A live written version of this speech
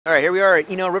All right, here we are at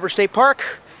Eno River State Park.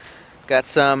 Got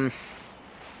some,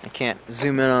 I can't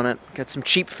zoom in on it, got some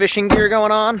cheap fishing gear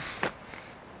going on.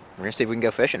 We're gonna see if we can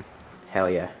go fishing. Hell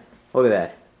yeah. Look at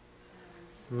that.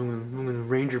 Look at the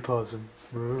ranger possum.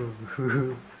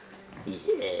 Yeah.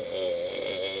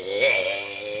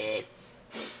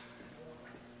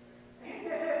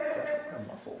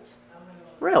 Mussels.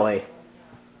 Really?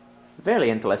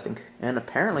 Very interesting. And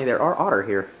apparently there are otter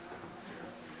here.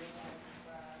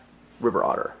 River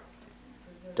otter.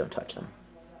 Don't touch them.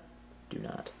 Do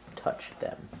not touch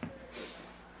them.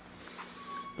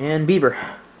 And beaver,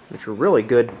 which are really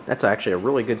good. That's actually a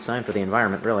really good sign for the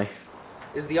environment, really.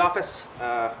 This is the office.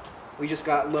 We just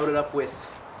got loaded up with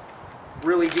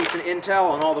really decent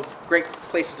intel on all the great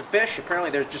places to fish.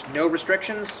 Apparently there's just no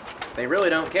restrictions. They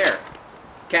really don't care.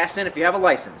 Cast in if you have a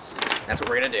license. That's what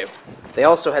we're gonna do. They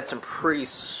also had some pretty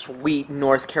sweet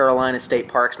North Carolina state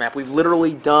parks map. We've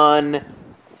literally done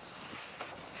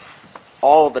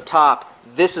all of the top.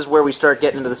 This is where we start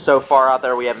getting into the so far out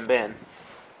there we haven't been.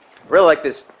 I really like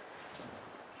this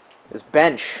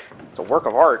bench. It's a work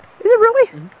of art. Is it really?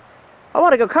 Mm-hmm. I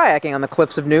want to go kayaking on the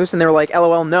cliffs of Noose, and they were like,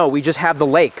 LOL, no, we just have the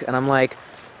lake. And I'm like,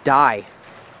 die.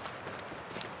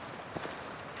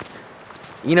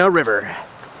 Eno River.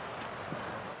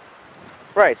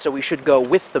 Right, so we should go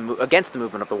with against the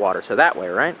movement of the water, so that way,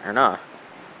 right? Or not?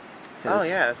 Oh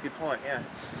yeah, that's a good point, yeah.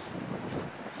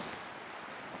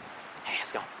 Hey,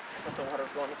 let's go. I thought the water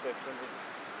was going this way for some reason.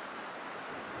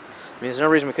 I mean, there's no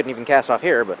reason we couldn't even cast off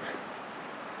here, but...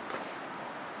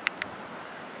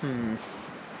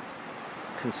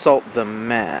 Consult the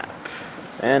map.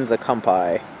 And the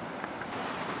compi.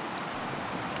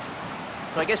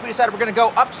 So I guess we decided we're going to go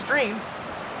upstream.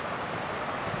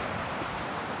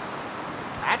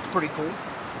 That's pretty cool.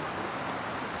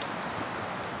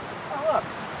 Oh, look.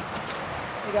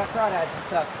 We got crawdads and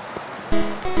stuff.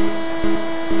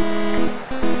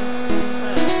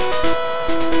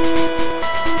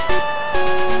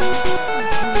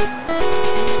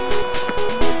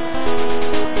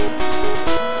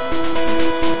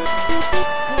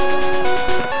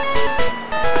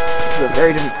 This is a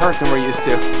very different park than we're used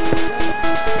to.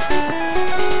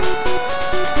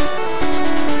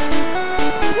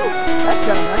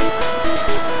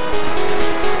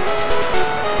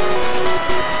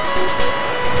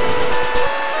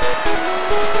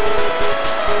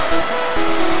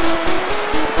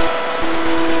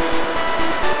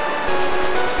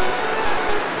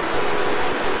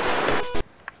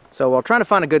 So while trying to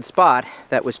find a good spot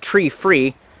that was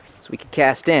tree-free so we could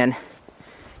cast in,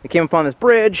 we came upon this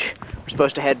bridge. We're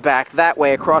supposed to head back that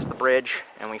way across the bridge,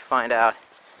 and we find out,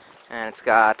 and it's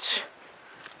got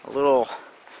a little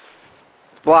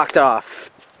blocked off.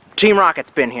 Team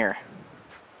Rocket's been here,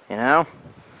 you know?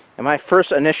 And my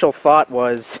first initial thought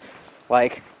was,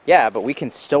 like, yeah, but we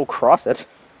can still cross it.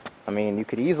 I mean, you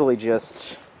could easily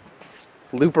just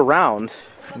loop around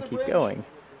and keep going.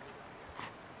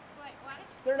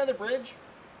 Is there another bridge?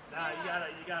 Nah, you gotta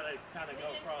kind of go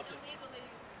across it.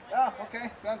 Oh, okay.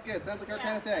 Sounds good. Sounds like our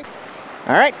kind of thing.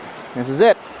 Alright, this is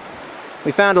it.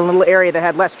 We found a little area that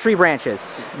had less tree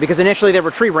branches, because initially there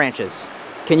were tree branches.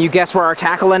 Can you guess where our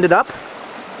tackle ended up?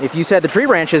 If you said the tree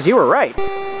branches, you were right.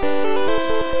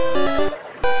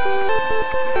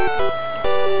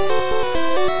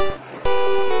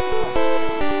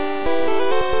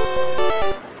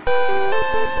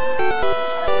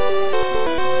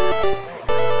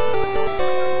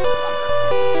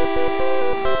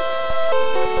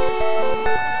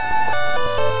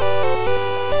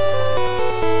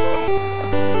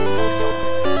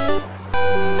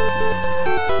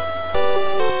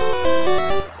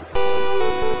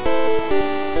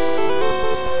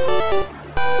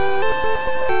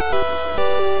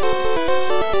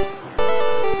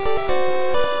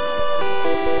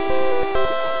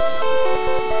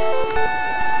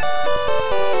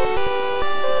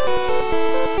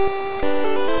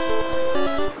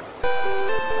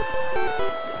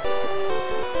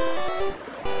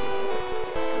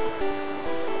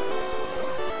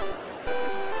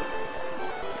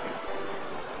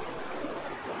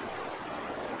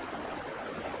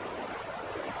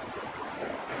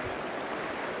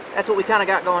 That's what we kind of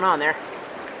got going on there.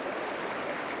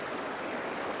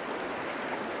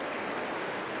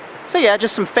 So yeah,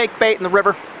 just some fake bait in the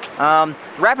river. The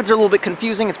rapids are a little bit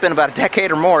confusing. It's been about a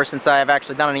decade or more since I've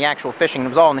actually done any actual fishing. It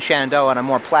was all in the Shenandoah in a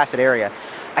more placid area.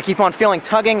 I keep on feeling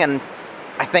tugging and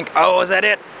I think, oh, is that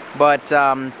it? But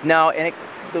no, and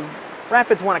the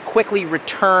rapids want to quickly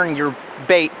return your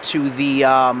bait to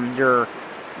the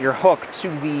your hook to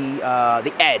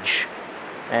the edge,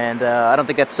 and I don't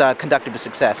think that's conducive to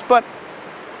success. But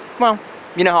well,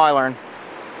 you know how I learn.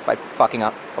 by fucking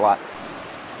up a lot.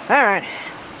 Alright,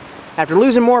 after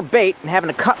losing more bait and having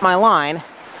to cut my line,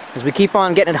 as we keep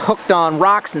on getting it hooked on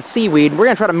rocks and seaweed, we're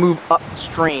gonna try to move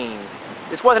upstream.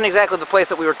 This wasn't exactly the place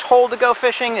that we were told to go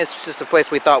fishing, it's just a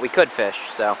place we thought we could fish,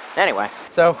 so anyway.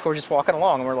 So we're just walking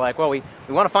along and we're like, well, we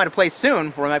want to find a place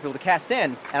soon where we might be able to cast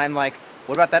in, and I'm like,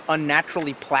 what about that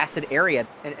unnaturally placid area?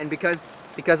 And because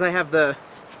I have the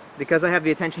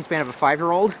attention span of a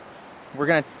 5-year-old, we're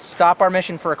gonna stop our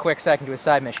mission for a quick second to a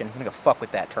side mission. I'm gonna go fuck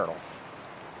with that turtle.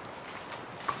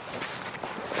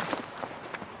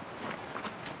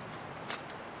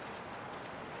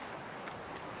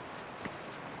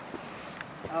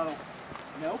 Oh,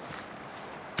 nope.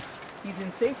 He's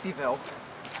in Safetyville.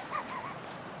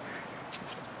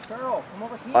 Turtle, come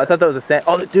over here. Oh, I thought that was a sand.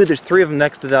 Oh, dude, there's 3 of them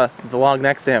next to the log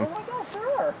next to him. Oh my god,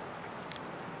 sir.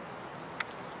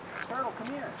 Turtle, come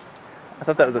here. I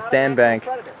thought that was a sandbank.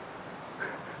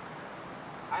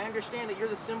 I understand that you're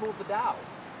the symbol of the Tao.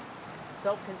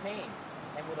 Self-contained,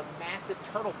 and with a massive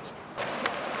turtle penis.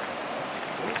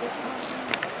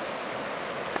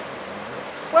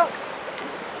 Well,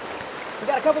 we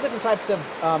got a couple different types of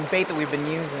bait that we've been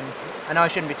using. I know I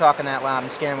shouldn't be talking that loud. I'm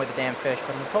scaring with the damn fish,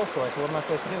 but I'm a Tolstoy, so what am I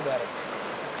supposed to do about it?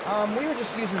 We were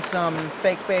just using some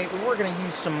fake bait. We were going to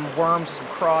use some worms, some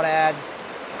crawdads.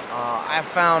 I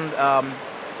found,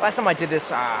 last time I did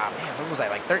this, man, what was I,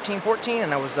 like 13, 14?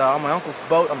 And I was on my uncle's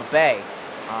boat on the bay.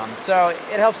 So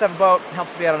it helps to have a boat, it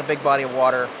helps to be out on a big body of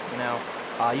water, you know.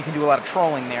 You can do a lot of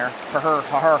trolling there,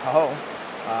 ha-ho.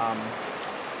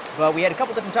 But we had a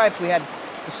couple different types. We had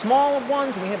the smaller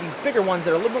ones, and we have these bigger ones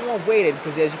that are a little bit more weighted,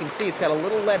 because as you can see, it's got a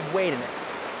little lead weight in it.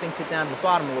 Sinks it down to the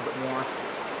bottom a little bit more.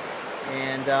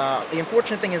 And the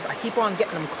unfortunate thing is I keep on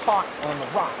getting them caught on the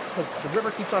rocks, because the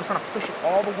river keeps on trying to push it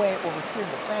all the way over here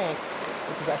to the bank,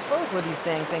 which is, I suppose, where these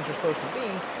dang things are supposed to be.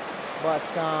 But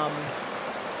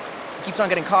it keeps on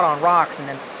getting caught on rocks and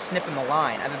then snipping the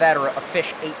line. Either that or a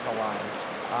fish ate the line.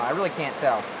 I really can't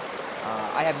tell.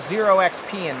 I have 0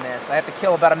 XP in this. I have to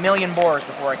kill about 1 million boars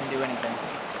before I can do anything.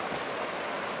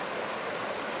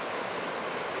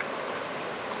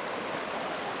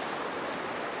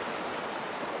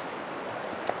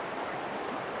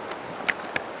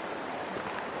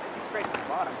 Straight to the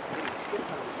bottom.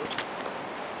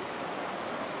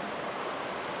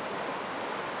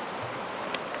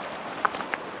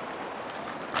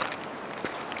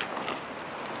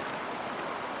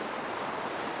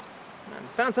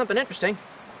 Found something interesting.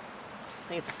 I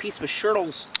think it's a piece of a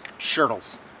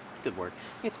shirtles. Good word.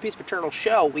 I think it's a piece of a turtle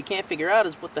shell. What we can't figure out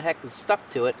is what the heck is stuck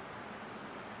to it.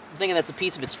 I'm thinking that's a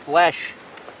piece of its flesh.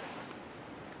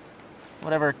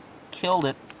 Whatever killed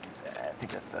it. I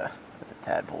think that's a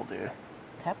tadpole, dude.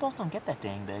 Tadpoles don't get that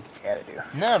dang big. Yeah, they do.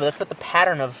 No, but that's not the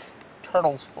pattern of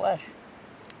turtle's flesh.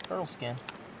 Turtle skin.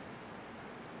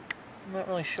 I'm not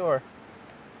really sure.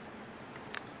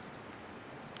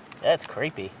 That's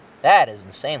creepy. That is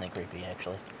insanely creepy,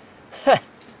 actually.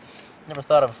 Never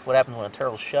thought of what happens when a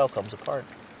turtle's shell comes apart.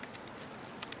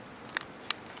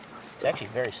 It's actually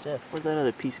very stiff. Where'd that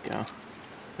other piece go? What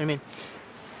do you mean?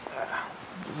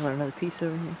 Is there another piece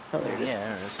over here? Oh, there it is. Yeah,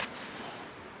 there it is.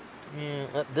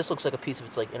 Yeah, this looks like a piece of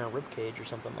its like inner rib cage or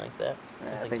something like that.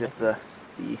 I think that's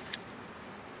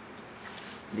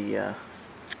the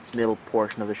middle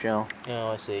portion of the shell. Oh,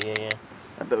 I see. Yeah, yeah.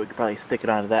 I bet we could probably stick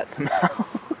it onto that somehow.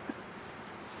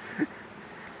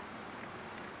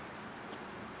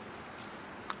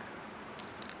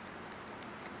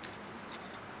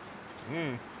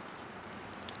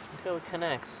 Look how it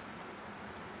connects.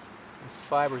 The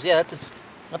fibers. Yeah,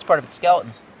 that's part of its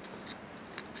skeleton.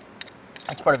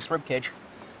 That's part of its rib cage.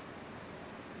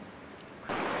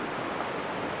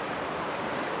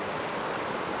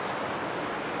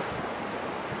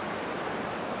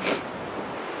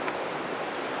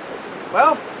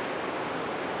 Well,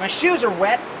 my shoes are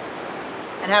wet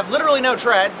and have literally no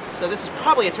treads, so this is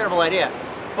probably a terrible idea.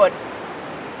 But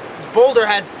this boulder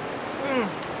has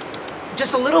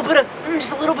just a little bit of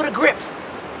grips.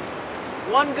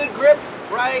 One good grip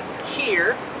right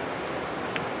here.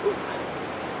 Ooh.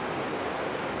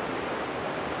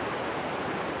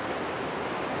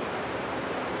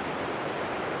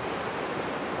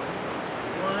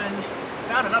 One.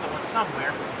 Found another one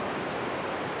somewhere.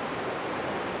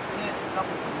 Yeah,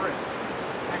 couple of grips.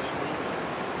 Actually,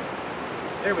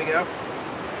 there we go.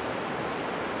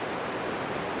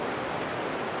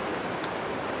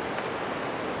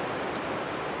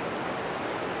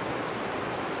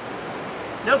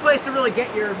 No place to really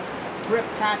get your grip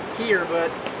past here, but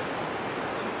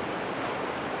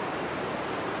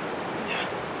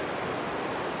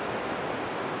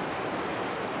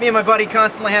me and my buddy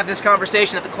constantly have this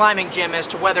conversation at the climbing gym as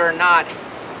to whether or not,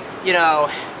 you know,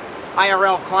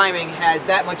 IRL climbing has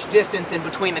that much distance in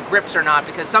between the grips or not,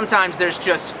 because sometimes there's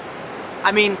just,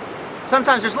 I mean,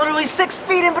 sometimes there's literally 6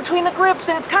 feet in between the grips,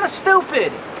 and it's kind of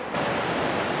stupid.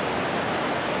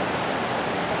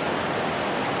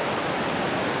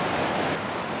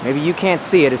 Maybe you can't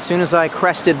see it. As soon as I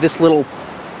crested this little,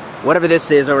 whatever this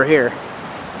is over here,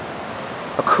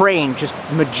 a crane just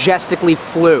majestically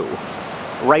flew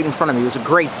right in front of me. It was a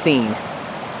great scene.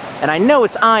 And I know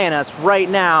it's eyeing us right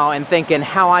now and thinking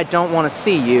how I don't want to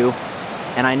see you.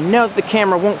 And I know that the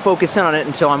camera won't focus in on it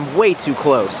until I'm way too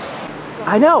close.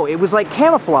 I know, it was like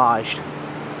camouflaged.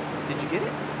 Did you get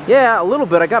it? Yeah, a little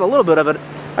bit. I got a little bit of it.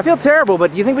 I feel terrible,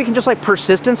 but do you think we can just like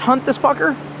persistence hunt this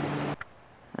fucker?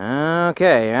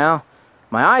 Okay, well,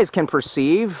 my eyes can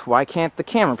perceive. Why can't the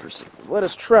camera perceive? Let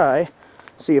us try.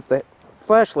 See if the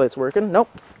flashlight's working. Nope.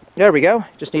 There we go.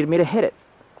 Just needed me to hit it.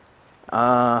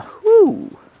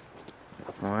 Whew.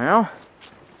 Well,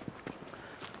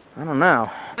 I don't know.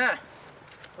 Well,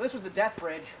 this was the death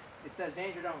bridge. It says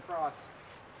danger, don't cross.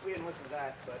 We didn't listen to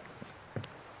that, but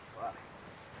fuck.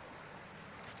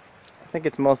 I think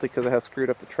it's mostly because of how screwed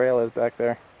up the trail is back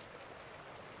there.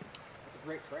 It's a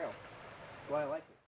great trail. That's why I like it.